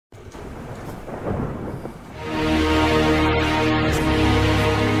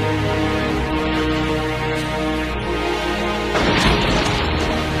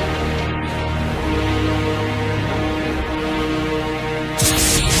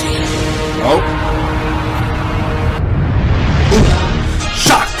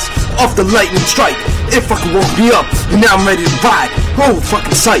off the lightning strike. It fucking woke me up, and now I'm ready to ride. Oh,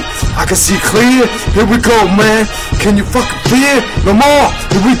 fucking sight, I can see clear. Here we go, man. Can you fucking fear? No more.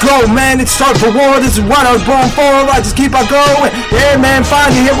 Here we go, man. It's time for war. This is what I was born for. I just keep on going. Yeah, man,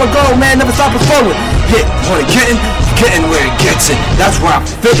 finally, here we go, man. Never stop us forward. Yeah, what it getting where it gets it. That's where I'm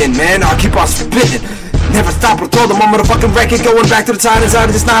fitting, man. I'll keep on spitting. Never stop, I told them I'm gonna fucking wreck it. Going back to the time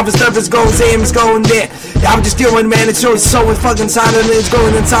inside of this novice stuff is going, same is going there. Yeah, I'm just going, man, it's so fucking silent. It's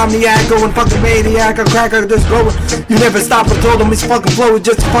going insomniac, going fucking maniac, a cracker just going. You never stop, I told them it's fucking flow, it's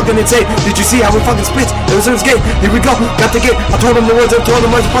just fucking insane. Did you see how we fucking spit? It was in his gate, here we go, got the gate. I told them the words, I told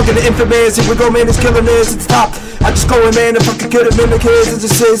them it's fucking infamous. Here we go, man, it's killing this, it's top. I just go in, man, and fucking kill them in the kids. It's a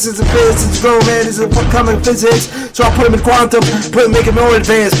sis, it's a fizz, it's a grown, man, it's a fucking common physics. So I put them in quantum, make it more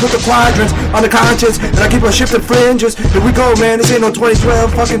advanced, put the quadrants on the conscience, and I keep on shifting fringes. Here we go, man, this ain't no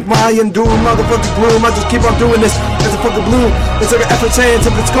 2012 fucking Mayan doom, motherfucking gloom. I just keep on doing this as a fucking bloom. It's like an effort saying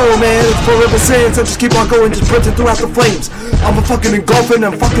something's going, man. It's forever saying, so just keep on going, just printing throughout the flames. I'm a fucking engulfing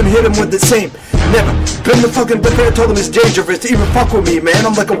and fucking hit him with the same. Never been the fucking defender, told him it's dangerous to even fuck with me, man.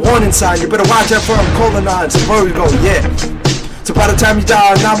 I'm like a warning sign, you better watch out for I'm calling on. So where we go, yeah. So by the time you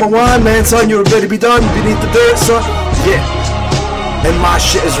die, number one, man, son, you're ready to be done beneath the dirt, son. Yeah. And my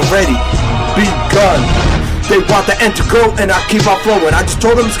shit is ready. Begun. They want the end to go, and I keep on flowing. I just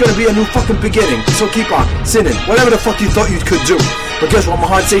told them it's gonna be a new fucking beginning. So keep on sinning, whatever the fuck you thought you could do. But guess what, my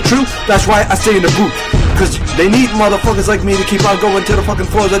heart say true? That's why I stay in the booth. Cause they need motherfuckers like me to keep on going to the fucking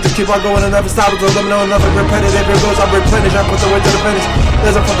floors. I just keep on going and never stop until them know nothing repetitive. Here goes, I replenish, I put the way to the finish.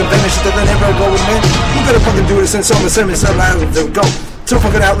 There's a fucking finish that they never go with, man. You gotta fucking do this in some assembly, so there we go. So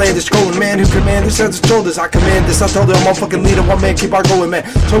fucking outlandish, going, man, who command this? I just told us I command this. I told them I'm a fucking leader, one man, keep on going, man.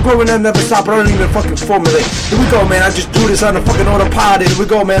 So I'm going and never stop, I don't even fucking formulate. Here we go, man, I just do this on the fucking autopilot. Here we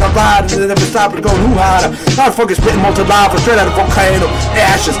go, man, I'm riding and never stop, and going, who harder? I'm fucking spitting molten lava, straight out of volcano,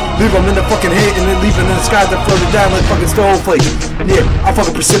 ashes. Leave them in the fucking head and then leave them in the sky that floated down like fucking snowflakes. Yeah, I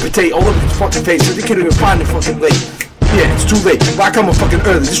fucking precipitate all over his fucking face, so they can't even find it fucking late. Yeah, it's too late. Why come fucking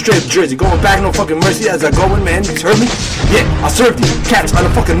early? Just straight up Jersey. Going back, no fucking mercy as I go in, man. You heard me? Yeah, I served you. Cats on the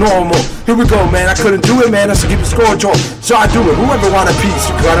fucking normal. Here we go, man. I couldn't do it, man. I should keep the score drawn. So I do it. Whoever want a piece,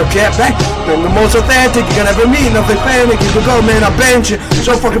 you gotta get back. I'm the most authentic. You're gonna ever meet. Nothing panic. Here we go, man. I bench it.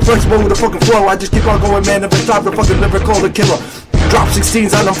 So fucking flexible with the fucking flow. I just keep on going, man. Never stop the fucking lyrical the killer. Drop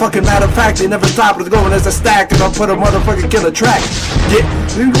 16s on them fucking matter of fact. They never stop. It's going as a stack. And I'll put a motherfucking killer track. Yeah,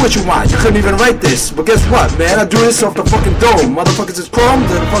 what you want? You couldn't even write this. But guess what, man? I do this off the fucking dome. Motherfuckers is chrome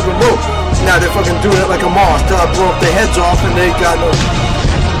to the fucking rope. Now they're fucking doing it like a moss. Till I blow up their heads off and they got no.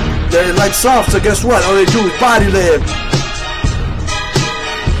 They're like soft, so guess what? All they do is body live.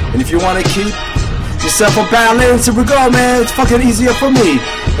 And if you want to keep yourself a balance, here we go, man. It's fucking easier for me.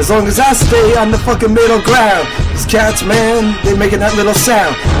 As long as I stay on the fucking middle ground. These cats, man, they making that little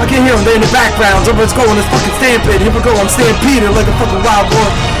sound. I can hear them, they're in the background. Somebody's going, it's fucking stampede. Here we go, I'm stampeding like a fucking wild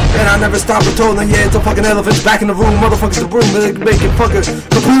boy. And I never stop and told them, yeah, it's a fucking elephant back in the room. Motherfuckers the room, they make it fucking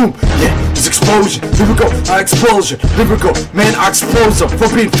kaboom. Yeah, it's explosion. Here we go, explosion. Here we go, man, I expose them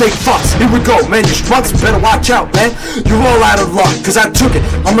for being fake fucks. Here we go, man, you schmucks, better watch out, man. You're all out of luck, cause I took it.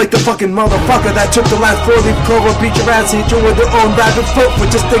 I'm like the fucking motherfucker that took the last 4-leaf clover, beat your ass, hit you with their own rabbit foot for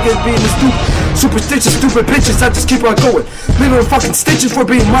just thinking being the superstitious, stupid bitches. I just keep on going, leaving them fucking stitches for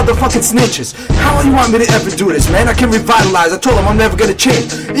being motherfucking snitches. How do you want me to ever do this, man? I can revitalize. I told them I'm never gonna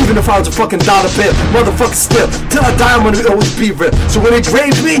change. Even if I was a fucking dollar bill, motherfuckers still. Till I die, I'm gonna always be real. So when they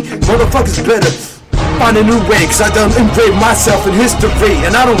grave me, motherfuckers better find a new way, cause I done engraved myself in history.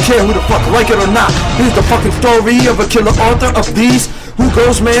 And I don't care who the fuck like it or not. Here's the fucking story of a killer author of these. Who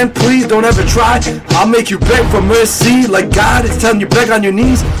goes, man, please don't ever try. I'll make you beg for mercy, like God is telling you beg on your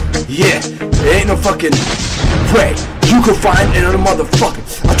knees. Yeah, there ain't no fucking pray you can find in a motherfucker.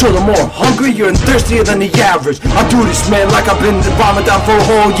 I told them more hungrier and thirstier than the average. I do this, man, like I've been vomit down for a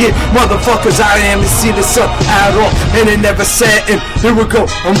whole year. Motherfuckers, I am to see the sun at all, and it never setting. Here we go,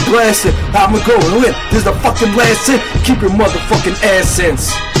 I'm blasting, I'ma go and win. This is the fucking last hit. Keep your motherfucking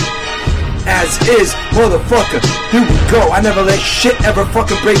essence as is, motherfucker. Here we go. I never let shit ever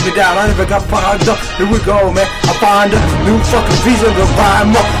fucking break me down. I never got fired up. Here we go, man. I find a new fucking reason to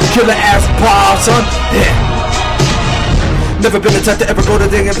rhyme up. Killer ass bar, son. Yeah. Never been the type to ever go to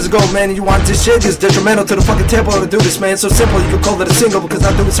the ever go, man. And you want this shit? It's detrimental to the fucking tempo to do this, man. So simple, you can call it a single because I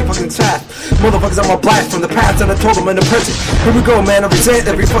do it so fucking fast. Motherfuckers, I'm a blast from the past and I told them in the present. Here we go, man. I resent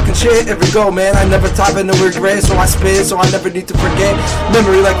every fucking shit. Here we go, man. I never type in the regret, so I spit, so I never need to forget.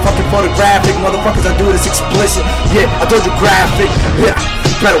 Memory like fucking photographic. Motherfuckers, I do this explicit. Yeah, I told you graphic. Yeah,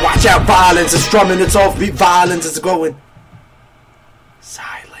 better watch out, violence. It's strumming, it's offbeat violence. It's going.